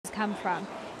come from.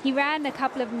 He ran a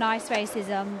couple of nice races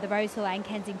on the Rosehill and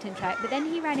Kensington track, but then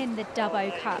he ran in the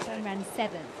Dubbo Cup and ran 7th,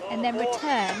 and then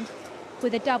returned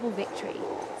with a double victory.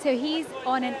 So he's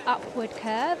on an upward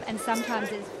curve, and sometimes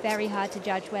it's very hard to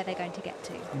judge where they're going to get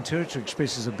to. And Territory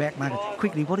Express is a back marker.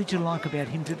 Quickly, what did you like about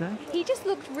him today? He just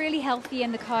looked really healthy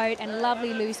in the coat and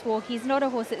lovely loose walk. He's not a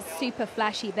horse that's super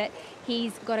flashy, but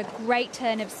he's got a great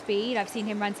turn of speed. I've seen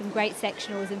him run some great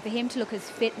sectionals, and for him to look as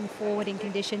fit and forward in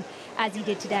condition as he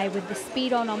did today with the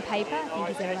speed on paper, I think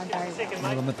he's going to run very well.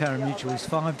 Well, on the pari-mutuel, it's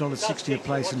 $5.60 a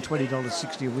place and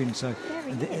 $20.60 a win. So,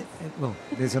 well,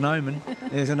 there's an omen.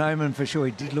 There's an omen for sure.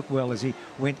 He did look well as he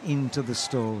went into the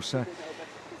stall. So,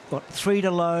 got 3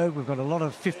 to load. We've got a lot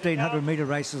of 1,500-metre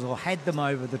races, or had them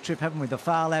over the trip, haven't we? The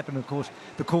Far Lap and, of course,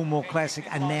 the Coolmore Classic,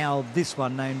 and now this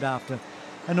one named after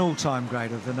an all-time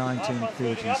great of the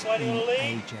 1930s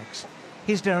in Ajax.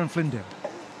 Here's Darren Flindell.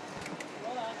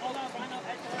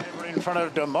 In front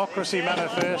of Democracy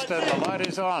Manifest, and the light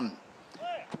is on.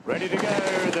 Ready to go.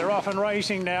 They're off and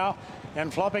racing now.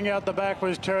 And flopping out the back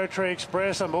was Territory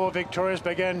Express. And More Victorious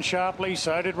began sharply.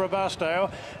 So did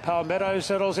Robusto. Palmetto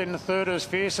settles in third as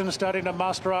Fearson starting to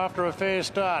muster after a fair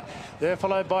start. They're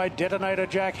followed by Detonator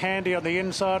Jack Handy on the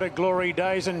inside of Glory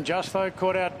Days, and Just Folk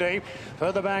caught out deep.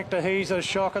 Further back to He's a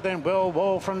Shocker, then Well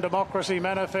Wall from Democracy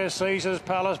Manifest. Caesar's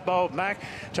Palace, Bold Mac.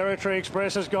 Territory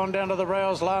Express has gone down to the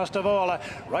rails last of all.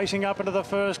 Racing up into the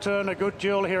first turn, a good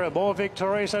duel here. More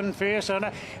Victorious and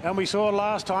Fearson. And we saw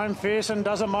last time Fearson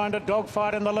doesn't mind a dog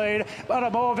fight in the lead, but a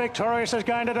More Victorious is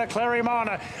going to declare him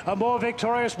on. A More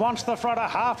Victorious wants the front, a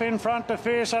half in front to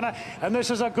Fearson, and this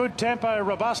is a good tempo.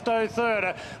 Robusto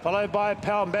third, followed by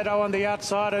Palmetto on the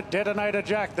outside at Detonator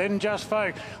Jack, then Just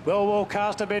Folk. Will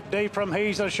cast a bit deep from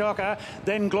He's a Shocker,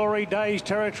 then Glory Days.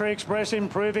 Territory Express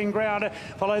improving ground,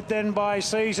 followed then by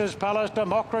Caesar's Palace.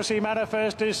 Democracy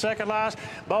Manifest is second last.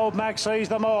 Bold Mac sees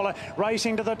them all.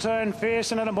 Racing to the turn,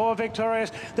 Fearson and a More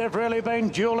Victorious. They've really been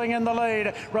duelling in the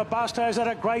lead. Robusto's at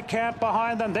a great camp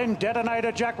behind them. Then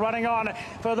Detonator Jack running on.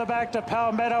 Further back to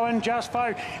Palmetto and Just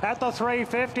Folk. At the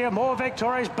 350, a More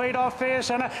Victorious beat off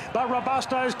Fearson, but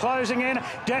Robusto's closing in.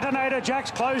 Detonator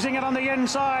Jack's closing it on the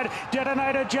inside.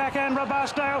 Detonator Jack and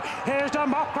Robusto. Here's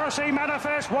Democracy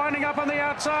Manifest winding up on the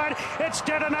outside. It's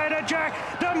Detonator Jack,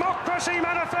 Democracy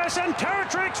Manifest, and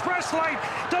Territory Express late.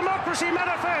 Democracy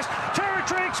Manifest,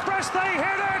 Territory Express, they hit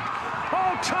it.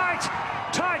 Oh, tight.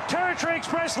 Territory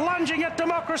Express lunging at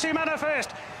Democracy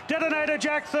Manifest. Detonator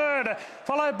Jack third,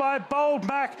 followed by Bold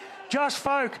Mac, Just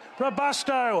Folk,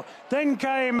 Robusto. Then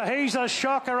came He's a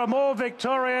Shocker, a More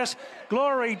Victorious,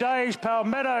 Glory Days,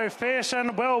 Palmetto,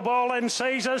 Fearson, Well Ball, and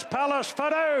Caesar's Palace.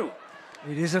 Photo.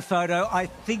 It is a photo. I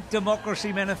think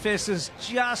Democracy Manifest has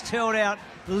just held out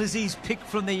Lizzie's pick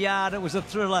from the yard. It was a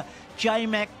thriller.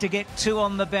 J-Mac to get 2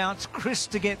 on the bounce, Chris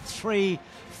to get 3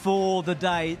 for the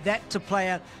day. That to play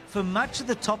out for much of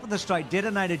the top of the straight.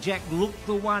 Detonator Jack looked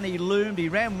the one. He loomed. He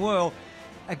ran well.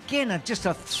 Again, just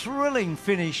a thrilling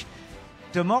finish.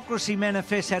 Democracy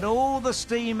Manifest had all the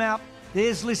steam out.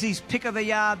 There's Lizzie's pick of the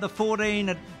yard, the 14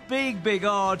 at big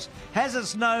odds. Has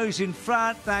its nose in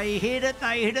front. They hit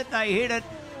it.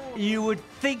 You would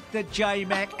think that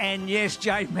J-Mac, and yes,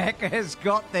 J-Mac has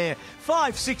got there.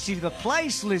 560 to the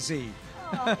place, Lizzie.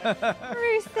 Oh,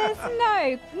 Bruce, there's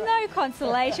no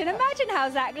consolation. Imagine how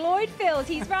Zach Lloyd feels.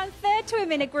 He's run third to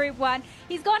him in a Group 1.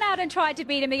 He's gone out and tried to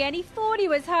beat him again. He thought he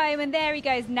was home, and there he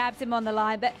goes, nabs him on the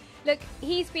line. But look,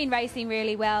 he's been racing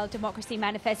really well, Democracy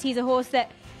Manifest. He's a horse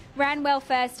that ran well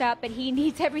first up, but he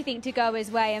needs everything to go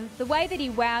his way. And the way that he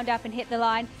wound up and hit the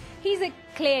line, he's a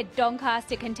clear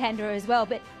Doncaster contender as well.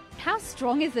 But how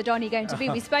strong is the Donny going to be?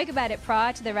 We spoke about it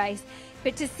prior to the race.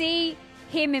 But to see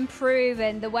him improve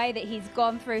and the way that he's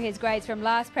gone through his grades from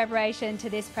last preparation to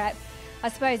this prep, I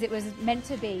suppose it was meant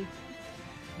to be.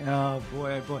 Oh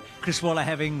boy. Chris Waller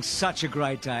having such a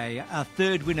great day. A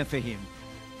third winner for him.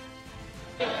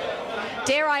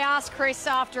 Dare I ask, Chris,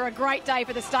 after a great day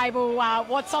for the stable,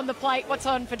 what's on the plate, what's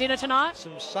on for dinner tonight?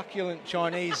 Some succulent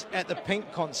Chinese at the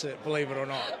Pink concert, believe it or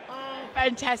not. Oh,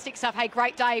 fantastic stuff. Hey,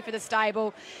 great day for the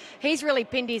stable. He's really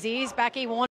pinned his ears back. He wanted